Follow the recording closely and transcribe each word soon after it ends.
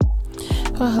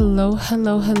Well,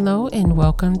 hello, and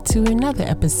welcome to another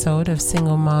episode of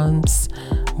Single Moms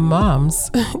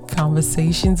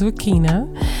Conversations with Kina.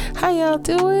 How y'all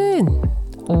doing?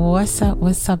 What's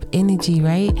up energy,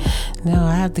 right? No,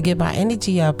 I have to get my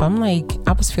energy up. I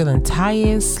was feeling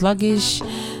tired, sluggish.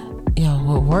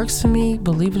 What works for me,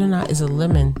 believe it or not, is a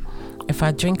lemon. If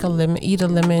I eat a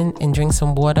lemon and drink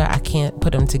some water, I can't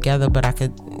put them together, but I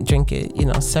could drink it,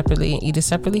 separately and eat it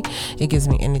separately. It gives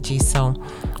me energy. So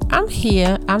I'm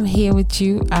here with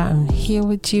you. And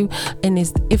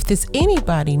if there's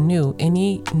anybody new,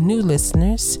 any new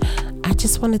listeners, I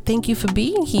just want to thank you for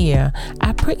being here.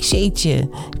 I appreciate you.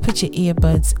 Put your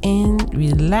earbuds in,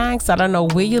 relax. I don't know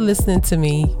where you're listening to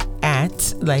me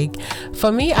at. Like,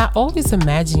 for me, I always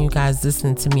imagine you guys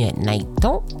listening to me at night.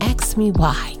 Don't ask me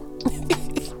why.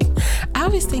 I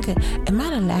always think, am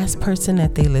I the last person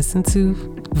that they listen to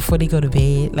before they go to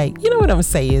bed? Like, you know what I'm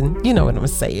saying?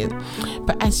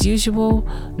 But as usual,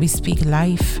 we speak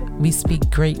life, we speak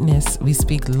greatness, we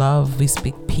speak love, we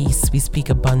speak peace, we speak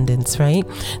abundance, right?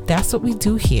 That's what we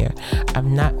do here.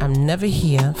 I'm never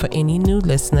here for any new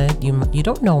listener. You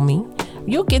don't know me.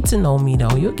 You'll get to know me though.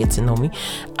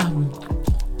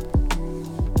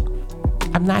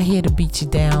 I'm not here to beat you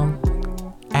down.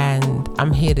 And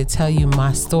I'm here to tell you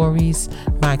my stories,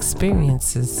 my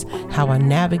experiences, how I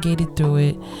navigated through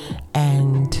it.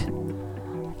 And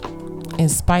in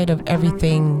spite of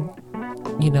everything,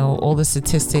 all the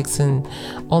statistics and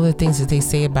all the things that they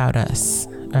say about us,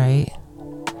 right?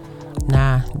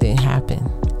 Nah, it didn't happen.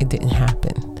 It didn't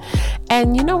happen.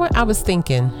 And you know what I was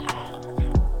thinking?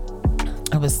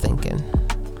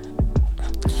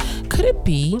 Could it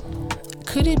be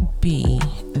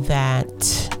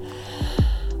that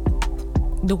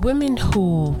the women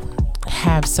who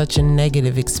have such a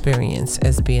negative experience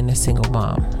as being a single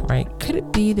mom, right? Could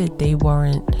it be that they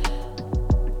weren't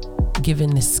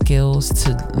given the skills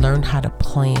to learn how to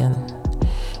plan?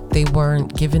 They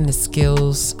weren't given the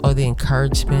skills or the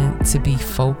encouragement to be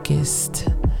focused.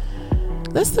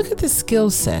 Let's look at the skill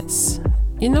sets.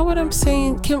 You know what I'm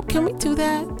saying? Can we do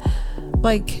that?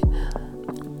 Like,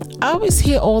 I always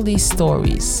hear all these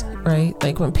stories, right?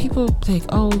 Like when people think,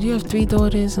 oh, you have 3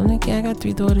 daughters? I'm like, yeah, I got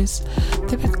 3 daughters.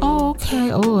 They're like, oh,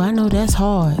 okay. Oh, I know that's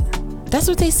hard. That's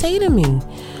what they say to me.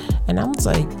 And I'm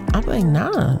like,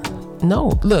 nah.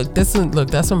 No, look, that's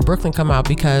when Brooklyn come out,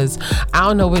 because I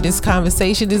don't know where this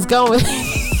conversation is going.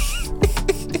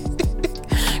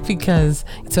 Because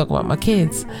you talk about my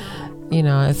kids,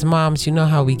 as moms, you know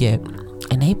how we get.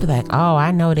 And they be like, oh, I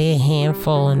know they're a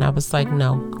handful. And I was like,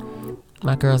 no.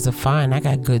 My girls are fine. I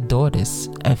got good daughters.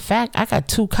 In fact, I got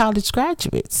 2 college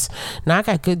graduates. Now, I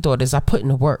got good daughters. I put in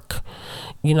the work.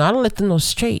 I don't let them know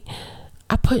straight.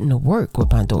 I put in the work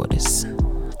with my daughters.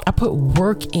 I put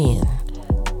work in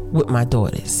with my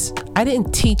daughters. I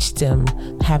didn't teach them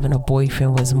having a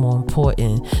boyfriend was more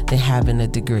important than having a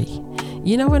degree.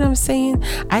 You know what I'm saying?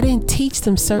 I didn't teach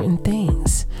them certain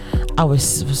things. I would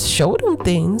show them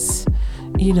things.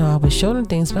 But I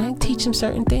didn't teach them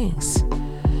certain things.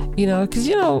 Because,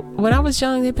 when I was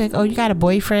young, they'd be like, oh, you got a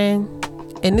boyfriend?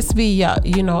 And this be,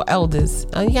 elders.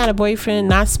 You got a boyfriend?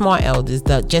 Not smart elders,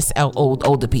 just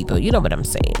older people. You know what I'm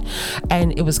saying?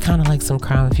 And it was kind of like some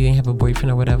crime if you didn't have a boyfriend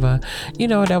or whatever.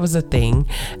 That was a thing.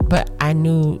 But I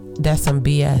knew that's some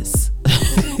BS,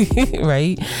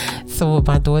 right? So with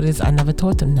my daughters, I never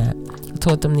taught them that. I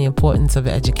taught them the importance of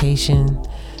education,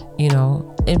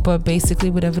 but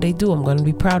basically whatever they do, I'm going to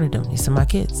be proud of them. These are my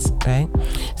kids, right?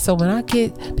 So when I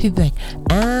get people like,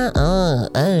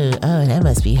 that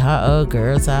must be hard. Oh,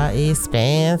 girls are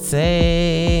expensive.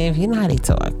 You know how they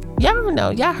talk. Y'all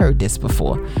know. Y'all heard this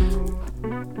before.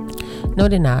 No,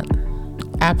 they're not.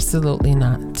 Absolutely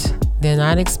not. They're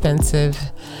not expensive.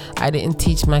 I didn't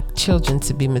teach my children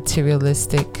to be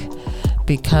materialistic,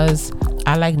 because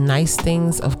I like nice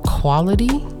things of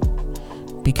quality,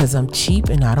 because I'm cheap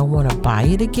and I don't want to buy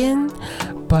it again.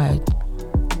 But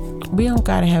we don't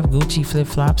gotta have Gucci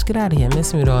flip-flops. Get out of here,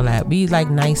 miss me with all that. We like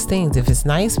nice things. If it's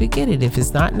nice, we get it. If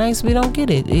it's not nice, we don't get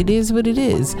it. It is what it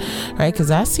is, right?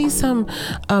 Because I see some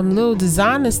little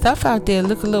designer stuff out there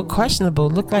look a little questionable.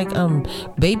 Look like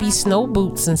baby snow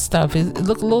boots and stuff. It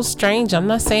look a little strange. I'm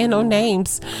not saying no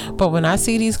names, but when I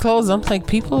see these clothes, I'm like,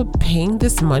 people are paying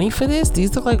this money for this?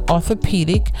 These look like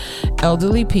orthopedic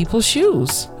elderly people's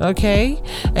shoes, okay?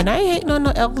 And I ain't hating on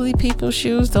no elderly people's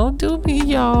shoes. Don't do me,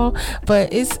 y'all.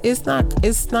 But it's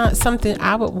not something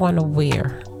I would want to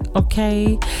wear,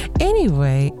 okay?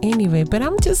 Anyway, but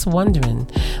I'm just wondering,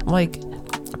 like,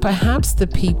 perhaps the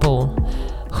people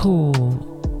who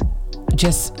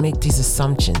just make these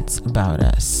assumptions about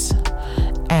us,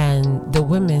 and the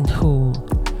women who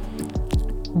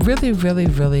really, really,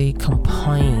 really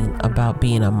complain about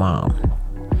being a mom.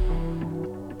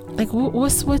 Like,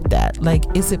 what's with that? Like,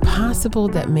 is it possible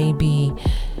that maybe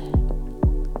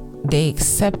they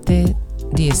accepted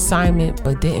the assignment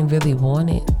but didn't really want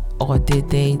it? Or did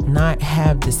they not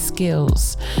have the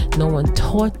skills? No one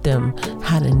taught them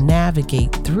how to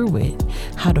navigate through it,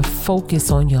 how to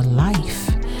focus on your life,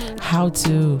 how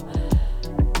to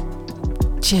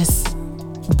just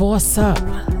boss up,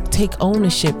 take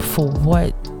ownership for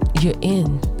what you're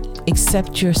in,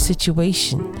 accept your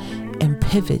situation, and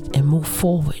pivot and move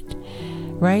forward.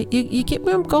 Right? You get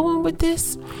where I'm going with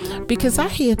this? Because I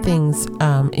hear things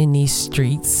in these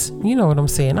streets. You know what I'm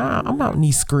saying? I'm out in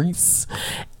these streets,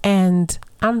 and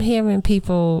I'm hearing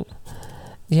people,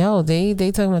 they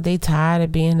talking about they tired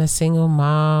of being a single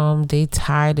mom. They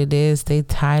tired of this. They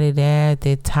tired of that.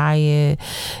 They're tired.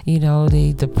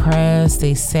 They depressed.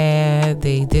 They sad.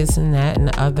 They this and that and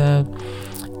the other.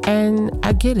 And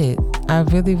I get it. I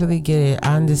really, really get it.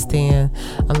 I understand.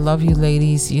 I love you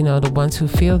ladies, the ones who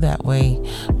feel that way.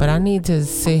 But I need to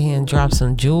sit here and drop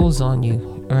some jewels on you,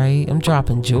 right? I'm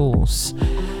dropping jewels,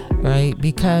 right?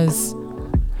 Because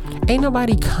ain't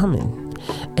nobody coming.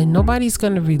 And nobody's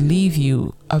going to relieve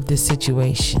you of this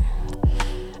situation,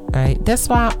 right? That's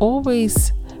why I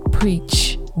always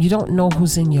preach. You don't know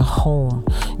who's in your home.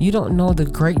 You don't know the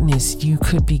greatness you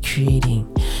could be creating.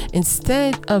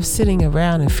 Instead of sitting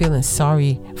around and feeling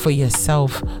sorry for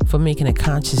yourself for making a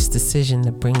conscious decision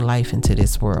to bring life into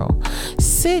this world,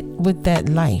 sit with that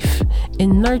life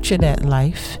and nurture that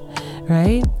life,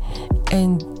 right?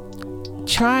 And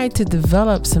try to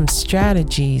develop some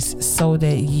strategies so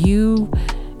that you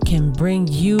can bring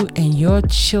you and your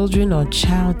children or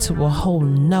child to a whole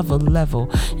nother level.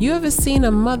 You ever seen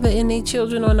a mother and their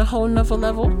children on a whole nother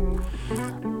level?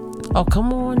 Oh,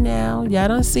 come on now. Y'all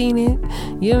done seen it.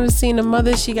 You ever seen a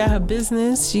mother? She got her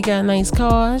business. She got a nice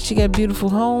car. She got a beautiful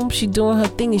home. She doing her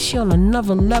thing, and she on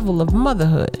another level of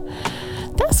motherhood.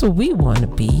 That's what we want to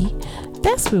be.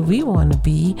 That's what we want to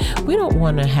be. We don't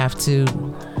want to have to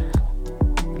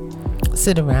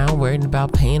sit around worrying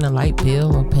about paying a light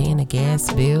bill or paying a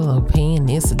gas bill or paying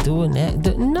this or doing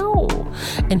that. No.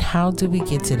 And how do we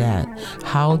get to that?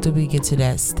 How do we get to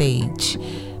that stage?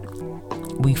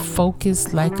 We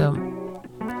focus like shut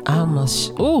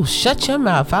your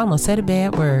mouth. I almost said a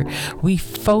bad word. We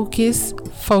focus,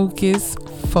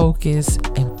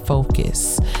 and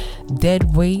focus.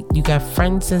 Dead weight. You got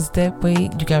friends that's dead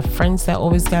weight. You got friends that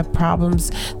always got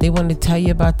problems. They want to tell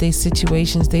you about their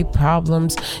situations, their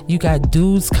problems. You got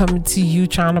dudes coming to you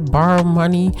trying to borrow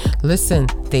money. Listen,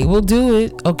 they will do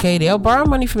it. Okay, they'll borrow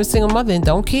money from a single mother and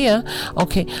don't care.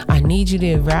 Okay, I need you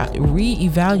to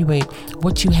reevaluate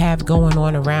what you have going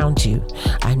on around you.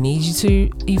 I need you to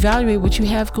evaluate what you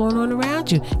have going on around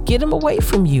you. Get them away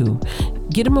from you.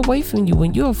 Get them away from you.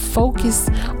 When you're focused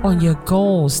on your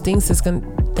goals, things that's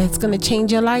gonna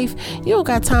change your life, you don't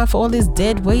got time for all this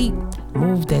dead weight.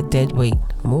 Move that dead weight.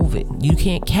 Move it. You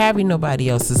can't carry nobody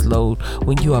else's load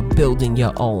when you are building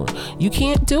your own. You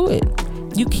can't do it.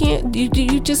 You can't.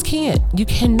 You just can't. You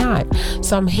cannot.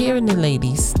 So I'm hearing the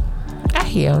ladies. I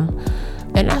hear them.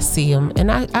 And I see them, and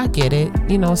I get it.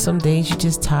 Some days you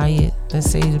just tired.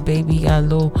 Let's say the baby got a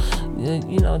little,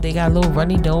 they got a little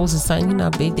runny nose or something.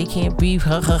 Baby, they can't breathe. You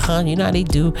know how they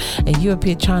do. And you're up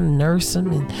here trying to nurse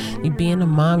them, and you being a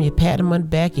mom, you pat them on the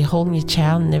back, you're holding your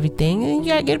child and everything. And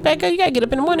you gotta get back up. You gotta get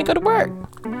up in the morning, go to work.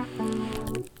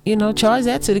 Charge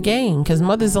that to the game, because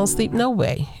mothers don't sleep no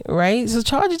way, right? So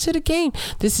charge it to the game.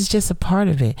 This is just a part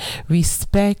of it.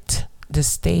 Respect the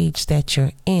stage that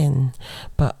you're in,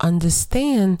 but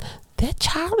understand that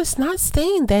child is not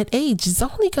staying that age. It's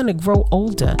only going to grow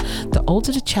older. The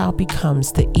older the child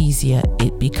becomes, the easier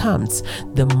it becomes.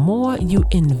 The more you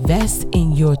invest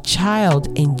in your child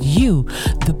and you,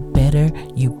 the better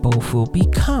you both will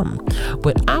become.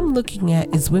 What I'm looking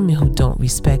at is women who don't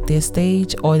respect their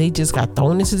stage, or they just got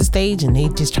thrown into the stage and they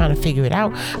just trying to figure it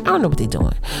out. I don't know what they're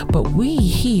doing. But we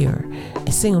here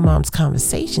in Single Moms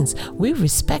Conversations, we're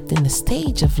respecting the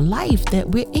stage of life that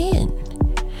we're in.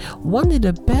 One of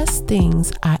the best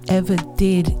things I ever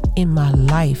did in my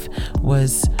life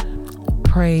was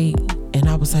pray. And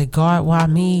I was like, God, why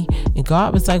me? And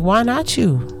God was like, why not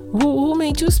you? Who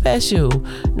made you special?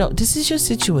 No, this is your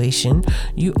situation.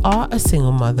 You are a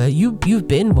single mother. You've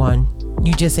been one.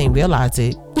 You just ain't realized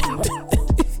it.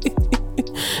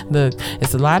 Look,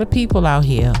 it's a lot of people out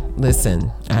here. Listen,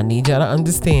 I need y'all to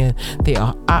understand. They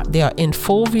are in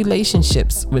full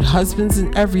relationships with husbands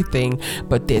and everything,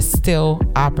 but they're still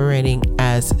operating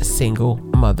as single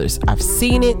mothers. I've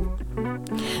seen it.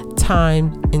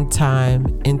 time and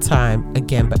time and time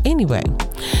again. But anyway,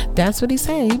 that's what he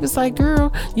said. He was like,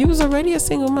 girl, you was already a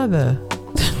single mother.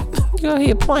 You're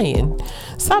here playing.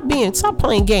 Stop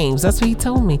playing games. That's what he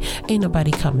told me. Ain't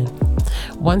nobody coming.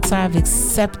 Once I've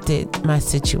accepted my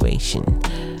situation,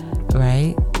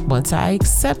 right? Once I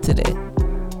accepted it,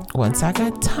 once I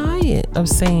got tired of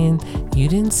saying, you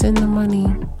didn't send the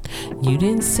money, you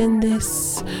didn't send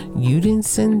this, you didn't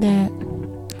send that.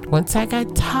 Once I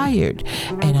got tired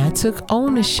and I took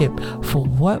ownership for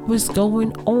what was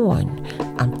going on,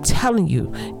 I'm telling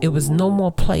you, it was no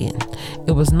more playing.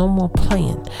 It was no more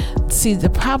playing. See, the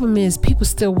problem is people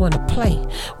still want to play.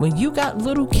 When you got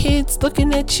little kids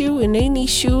looking at you and they need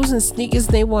shoes and sneakers,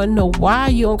 they want to know why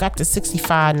you don't got the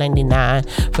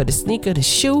 $65.99 for the sneaker, the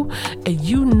shoe, and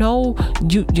you know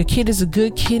your kid is a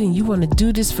good kid and you want to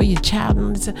do this for your child.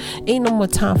 Ain't no more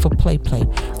time for play.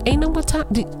 Ain't no more time.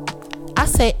 I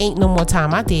said ain't no more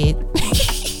time. I did.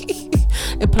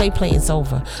 And playing's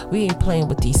over. We ain't playing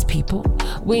with these people.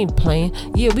 We ain't playing.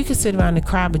 Yeah, we could sit around and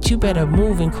cry, but you better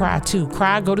move and cry too.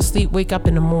 Cry, go to sleep, wake up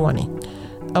in the morning.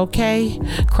 Okay?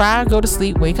 Cry, go to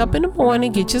sleep, wake up in the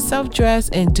morning, get yourself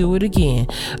dressed, and do it again.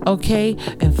 Okay?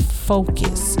 And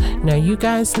focus. Now, you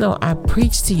guys know I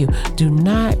preach to you. Do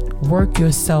not work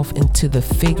yourself into the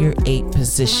figure 8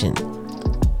 position.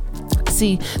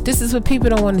 See, this is what people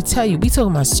don't want to tell you. We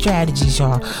talking about strategies,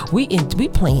 y'all. We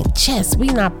playing chess. We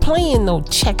not playing no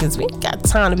checkers. We ain't got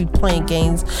time to be playing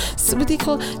games. So what they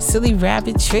call silly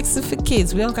rabbit tricks are for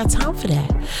kids. We don't got time for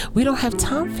that. We don't have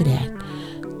time for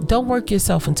that. Don't work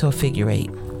yourself into a figure 8.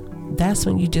 That's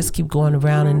when you just keep going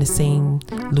around in the same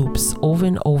loops over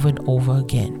and over and over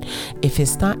again. If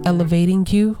it's not elevating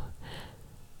you,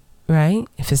 right?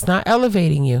 If it's not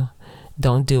elevating you,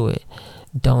 don't do it.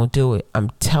 Don't do it. I'm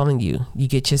telling you, you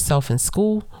get yourself in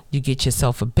school, you get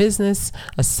yourself a business,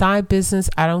 a side business.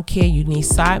 I don't care. You need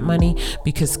side money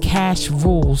because cash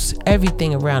rules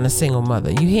everything around a single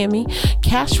mother. You hear me?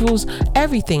 Cash rules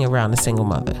everything around a single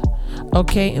mother.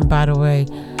 Okay. And by the way,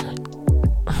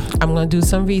 I'm going to do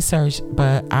some research,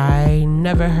 but I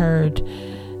never heard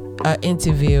an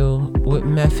interview with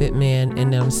Method Man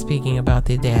and them speaking about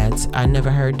their dads. I never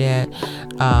heard that.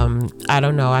 I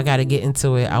don't know. I got to get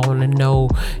into it. I want to know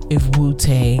if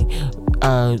Wu-Tang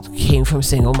came from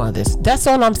single mothers. That's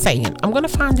all I'm saying. I'm going to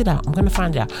find it out.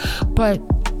 But,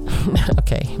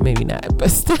 okay, maybe not.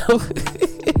 But still,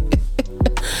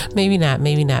 maybe not.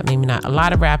 A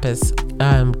lot of rappers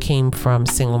came from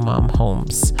single mom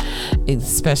homes,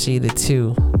 especially the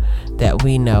two that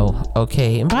we know.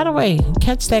 Okay, and by the way,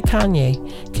 catch that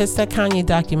Kanye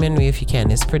documentary if you can.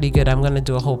 It's pretty good. I'm gonna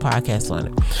do a whole podcast on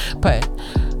it. But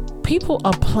people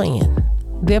are playing.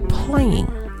 They're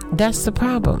playing. That's the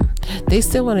problem. They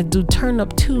still want to do Turn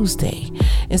Up Tuesday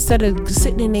instead of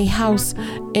sitting in their house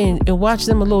and watch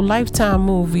them a little Lifetime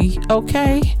movie.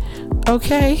 Okay.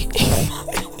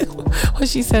 What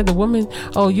she said, the woman,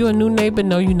 oh, you a new neighbor?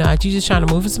 No, you're not. You just trying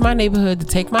to move into my neighborhood to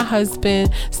take my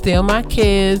husband, steal my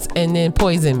kids, and then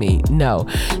poison me. No.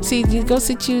 See, you go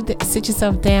sit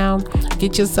yourself down,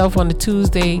 get yourself on a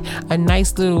Tuesday, a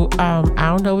nice little, I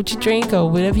don't know what you drink or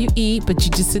whatever you eat, but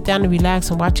you just sit down and relax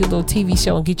and watch your little TV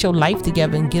show and get your life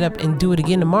together and get up and do it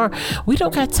again tomorrow. We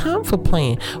don't got time for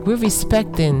playing. We're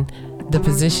respecting the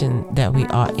position that we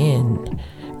are in.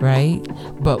 Right?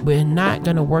 But we're not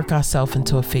going to work ourselves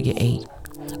into a figure 8.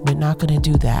 We're not going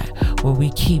to do that where we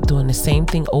keep doing the same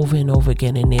thing over and over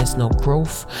again and there's no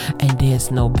growth and there's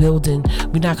no building.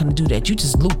 We're not going to do that. You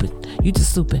just looping.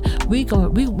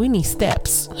 We need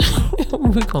steps.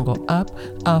 We're going to go up,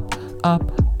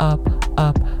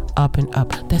 and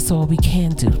up. That's all we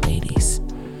can do, ladies.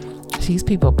 These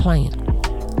people are playing.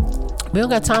 We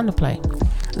don't got time to play.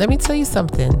 Let me tell you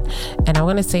something, and I'm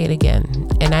going to say it again.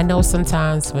 And I know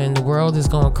sometimes when the world is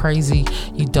going crazy,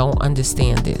 you don't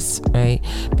understand this, right?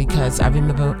 Because I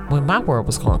remember when my world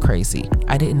was going crazy,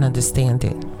 I didn't understand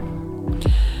it.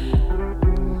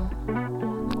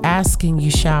 Asking, you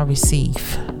shall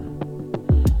receive.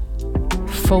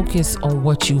 Focus on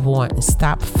what you want and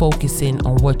stop focusing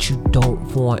on what you don't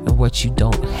want and what you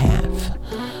don't have.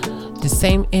 The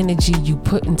same energy you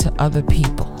put into other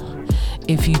people,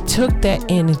 if you took that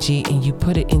energy and you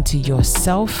put it into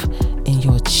yourself and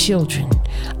your children,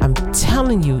 I'm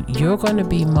telling you, you're going to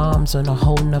be moms on a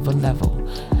whole nother level.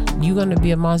 You gonna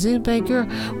be a monster. Like, girl,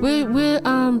 where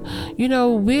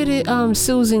did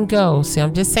Susan go? See,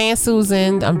 I'm just saying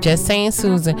Susan.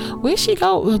 Where she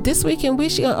go this weekend? Where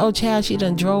she go? Oh, child, she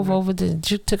done drove over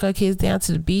took her kids down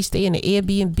to the beach. They in the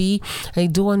Airbnb. They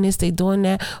doing this, they doing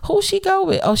that. Who she go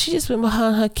with? Oh, she just went with her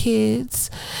and her kids.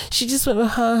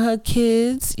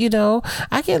 You know,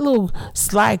 I get little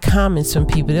sly comments from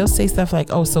people. They'll say stuff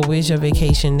like, oh, so where's your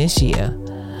vacation this year?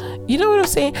 You know what I'm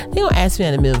saying? They don't ask me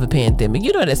in the middle of a pandemic.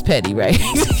 You know that's petty, right?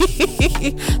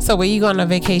 So where you going on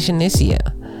vacation this year?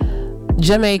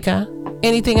 Jamaica.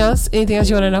 Anything else you want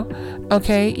to know?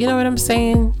 Okay, you know what I'm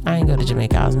saying? I ain't go to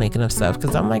Jamaica. I was making up stuff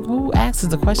because I'm like, who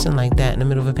asks a question like that in the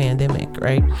middle of a pandemic,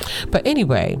 right? But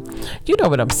anyway, you know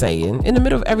what I'm saying. In the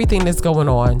middle of everything that's going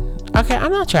on, okay,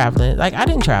 I'm not traveling. Like, I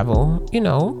didn't travel, you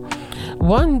know.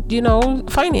 One, you know,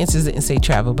 finances didn't say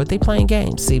travel, but they playing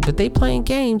games. See, but they playing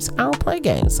games. I don't play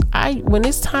games. When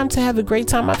it's time to have a great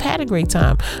time, I've had a great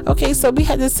time. Okay, so we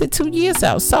had to sit 2 years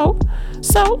out. So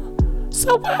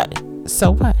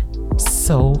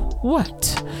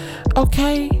what?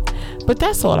 Okay, but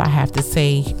that's all I have to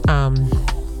say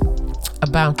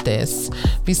about this.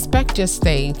 Respect your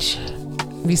stage.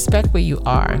 Respect where you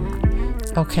are.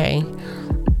 Okay,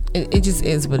 it just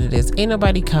is what it is. Ain't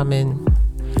nobody coming.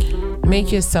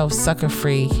 Make yourself sucker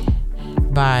free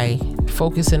by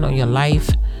focusing on your life,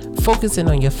 focusing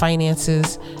on your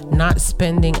finances, not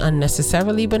spending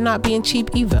unnecessarily, but not being cheap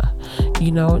either.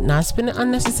 You know, not spending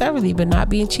unnecessarily, but not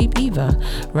being cheap either,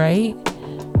 right?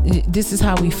 This is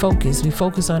how we focus. We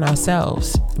focus on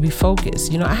ourselves. We focus.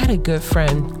 You know, I had a good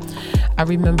friend. I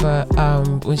remember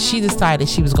when she decided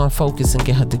she was going to focus and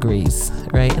get her degrees,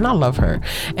 right? And I love her.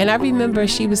 And I remember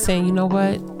she was saying, you know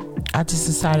what? I just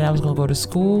decided I was going to go to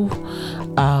school.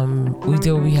 We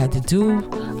did what we had to do.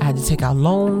 I had to take out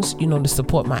loans, you know, to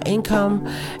support my income.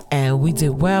 And we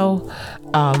did well.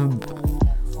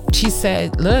 She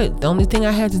said, look, the only thing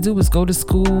I had to do was go to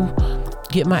school,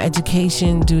 get my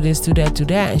education, do this, do that, do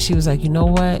that. And she was like, you know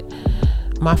what?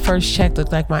 My first check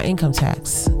looked like my income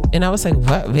tax. And I was like,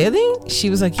 what, really? She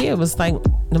was like, yeah, it was like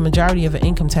the majority of an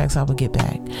income tax I would get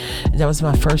back. And that was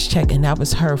my first check. And that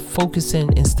was her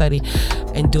focusing and studying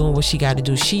and doing what she got to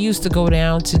do. She used to go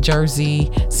down to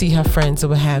Jersey, see her friends or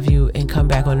what have you, and come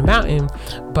back on the mountain.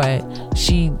 But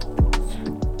she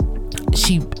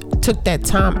took that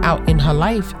time out in her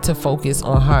life to focus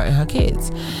on her and her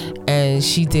kids. And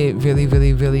she did really,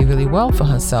 really, really, really well for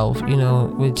herself, you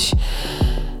know, which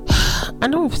I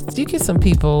know you get some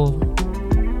people,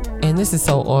 and this is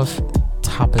so off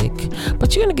topic,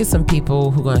 but you're gonna get some people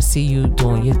who gonna see you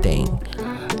doing your thing,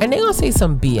 and they're gonna say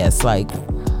some BS like,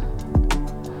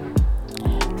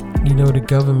 you know, the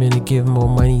government will give more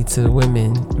money to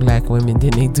women, black women, than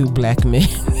they do black men.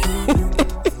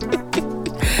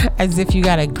 As if you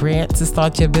got a grant to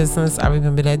start your business. I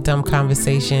remember that dumb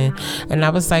conversation, and I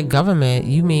was like, government,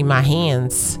 you mean my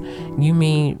hands, you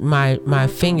mean my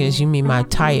fingers, you mean my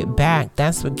tired back?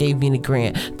 That's what gave me the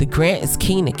grant. The grant is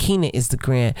Keena is the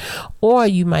grant. Or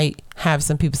you might have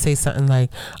some people say something like,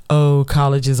 oh,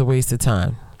 college is a waste of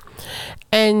time.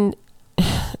 And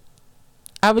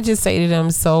I would just say to them,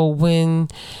 so when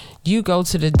you go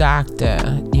to the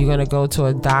doctor, you're gonna go to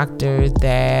a doctor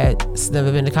that's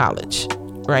never been to college,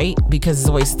 right? Because it's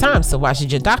a waste of time. So why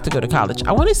should your doctor go to college?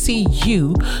 I want to see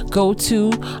you go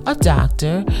to a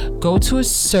doctor, go to a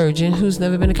surgeon who's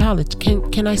never been to college.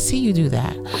 Can I see you do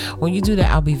that? When you do that,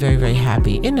 I'll be very, very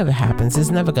happy. It never happens. It's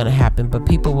never going to happen. But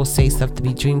people will say stuff to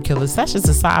be dream killers. That's just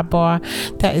a sidebar.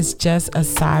 That is just a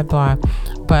sidebar.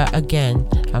 But again,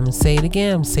 I'm going to say it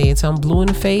again. I'm saying it till I'm blue in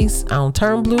the face. I don't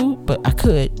turn blue, but I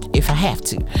could if I have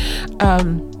to.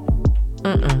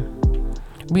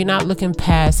 We're not looking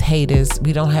past haters.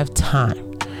 We don't have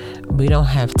time.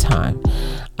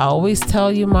 I always tell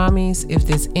you, mommies, if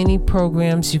there's any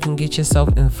programs you can get yourself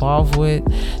involved with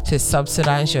to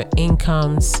subsidize your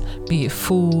incomes, be it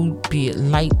food, be it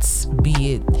lights,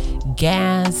 be it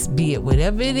gas, be it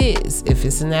whatever it is. If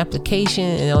it's an application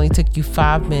and it only took you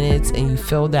 5 minutes and you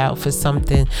filled out for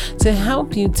something to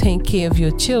help you take care of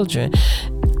your children,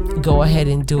 go ahead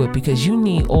and do it, because you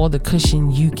need all the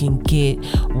cushion you can get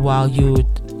while you're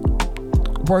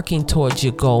working towards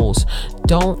your goals.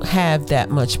 Don't have that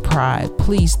much pride.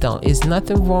 Please don't. There's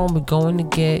nothing wrong with going to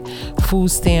get food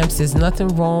stamps. There's nothing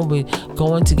wrong with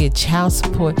going to get child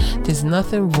support. There's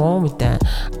nothing wrong with that.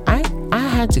 I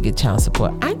had to get child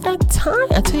support. I got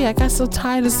tired. I tell you, I got so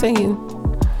tired of saying,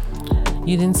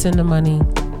 you didn't send the money.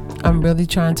 I'm really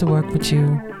trying to work with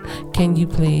you. Can you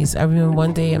please? I remember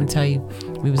one day, I'm telling you,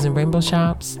 we was in Rainbow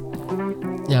Shops.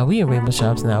 Now we in Rainbow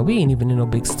Shops now. We ain't even in no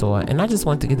big store. And I just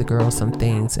wanted to get the girls some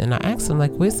things. And I asked them,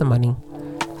 like, where's the money?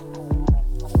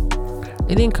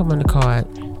 It didn't come on the card.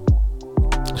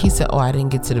 He said, oh, I didn't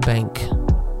get to the bank.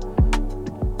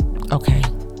 Okay.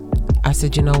 I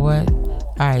said, you know what?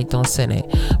 All right, don't send it.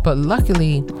 But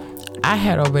luckily, I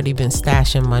had already been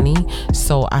stashing money.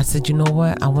 So I said, you know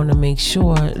what? I want to make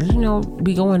sure,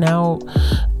 we going out,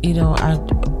 I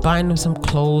buying them some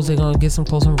clothes. They're going to get some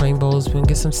clothes from Rainbows. We're going to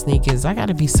get some sneakers. I got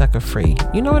to be sucker free.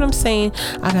 You know what I'm saying?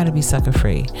 I got to be sucker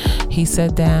free. He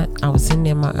said that. I was in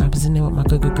there with my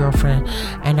good girlfriend.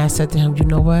 And I said to him, you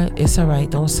know what? It's all right.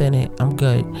 Don't send it. I'm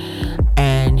good.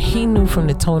 And he knew from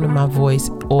the tone of my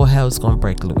voice, all hell's going to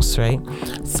break loose, right?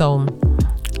 So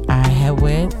I had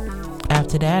went.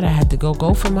 After that, I had to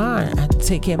go for mine. I had to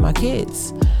take care of my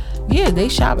kids. Yeah, they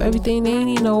shop everything. They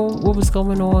didn't know what was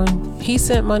going on. He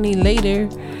sent money later.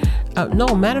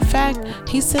 No, matter of fact,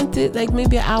 he sent it like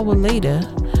maybe an hour later.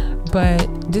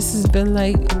 But this has been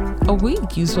like a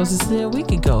week. You were supposed to send it a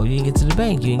week ago. You didn't get to the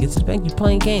bank. You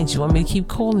playing games. You want me to keep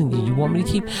calling you. You want me to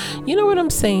keep, you know what I'm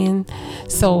saying?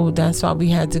 So that's why we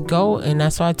had to go. And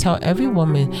that's why I tell every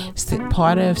woman,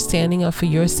 part of standing up for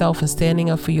yourself and standing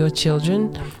up for your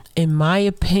children, in my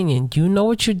opinion, you know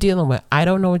what you're dealing with. I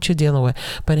don't know what you're dealing with.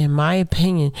 But in my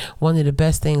opinion, one of the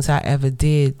best things I ever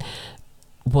did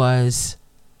was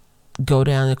go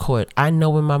down to court. I know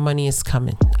when my money is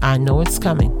coming. I know it's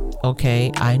coming.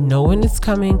 Okay, I know when it's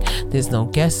coming. There's no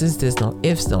guesses, there's no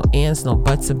ifs, no ands, no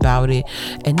buts about it.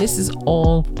 And this is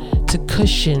all to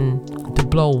cushion the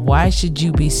blow. Why should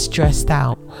you be stressed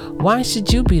out? Why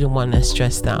should you be the one that's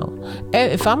stressed out?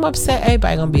 If I'm upset,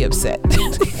 everybody gonna be upset.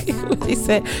 They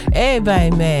said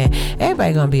everybody mad,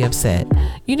 everybody gonna be upset.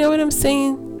 You know what I'm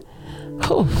saying?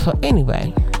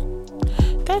 Anyway,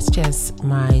 that's just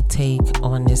my take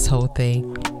on this whole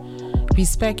thing.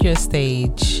 Respect your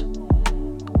stage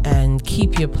and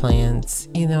keep your plans,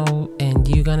 and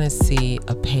you're gonna see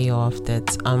a payoff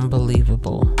that's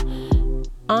unbelievable.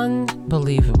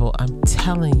 Unbelievable, I'm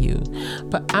telling you.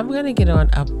 But I'm gonna get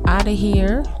on up out of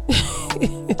here.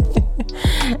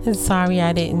 And sorry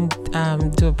I didn't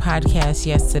do a podcast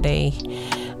yesterday,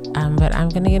 but I'm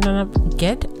gonna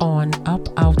get on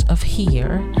up out of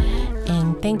here.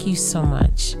 And thank you so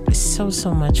much,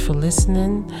 so much for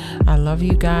listening. I love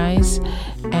you guys,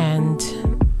 and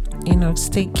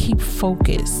keep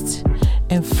focused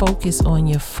and focus on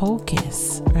your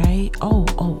focus, right?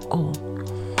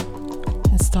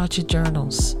 And start your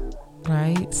journals,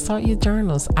 right? Start your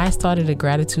journals. I started a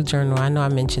gratitude journal. I know I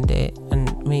mentioned it,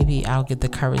 and maybe I'll get the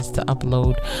courage to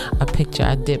upload a picture.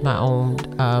 I did my own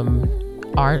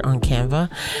art on Canva,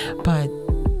 but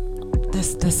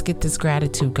let's get this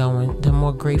gratitude going. The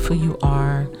more grateful you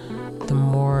are, the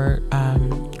more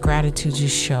gratitude you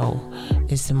show,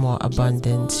 is the more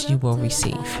abundance you will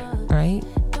receive, right?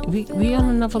 We on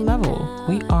another level.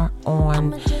 We are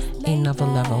on another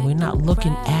level. We're not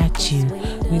looking at you.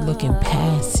 We're looking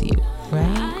past you,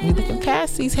 right? We're looking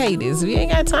past these haters. We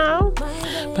ain't got time.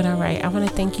 But all right, I want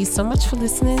to thank you so much for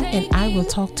listening, and I will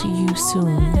talk to you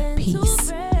soon.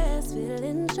 Peace.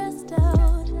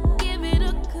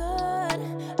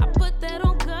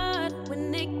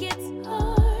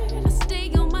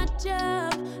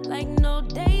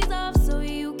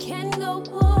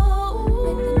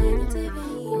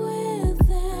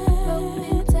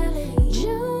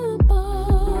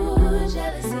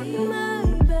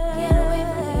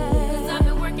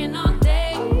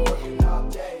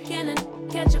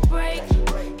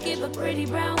 Pretty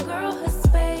brown girl, her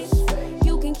space.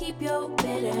 You can keep your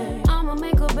bitter. I'ma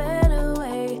make a better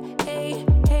way. Hey,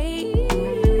 hey.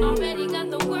 Already got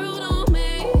the world on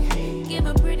me. Give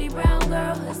a pretty brown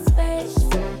girl her space.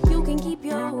 You can keep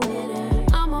your bitter.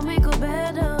 I'ma make a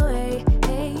better way.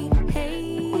 Hey,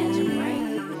 hey.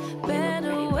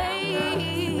 Better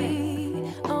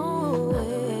way. Oh,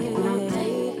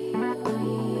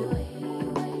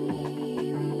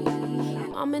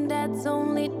 Mom and Dad's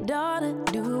only daughter.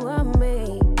 Do I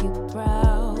make you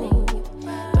proud?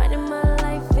 Writing my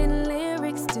life in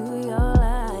lyrics, do you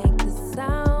like the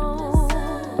sound?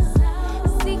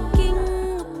 Seeking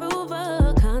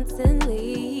approval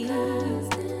constantly.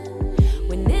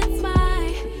 When it's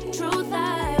my truth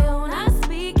I own, I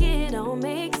speak it, don't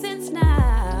make sense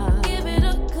now. Give it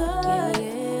a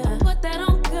cut, put that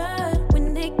on cut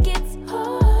when it gets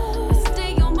hard. I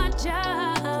stay on my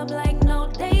job like no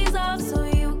days off, so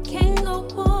you can go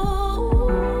home.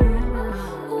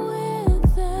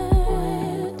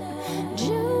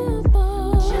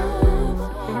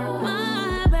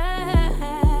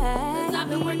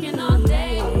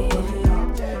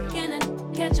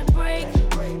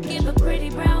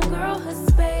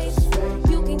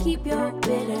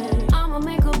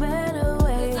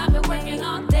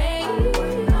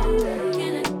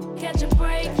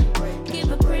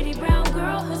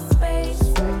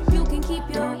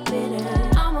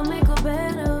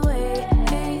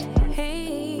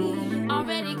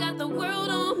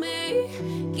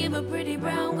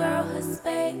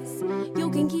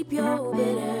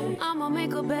 I'ma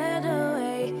make a better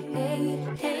way. Hey,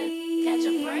 hey, catch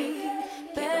a break.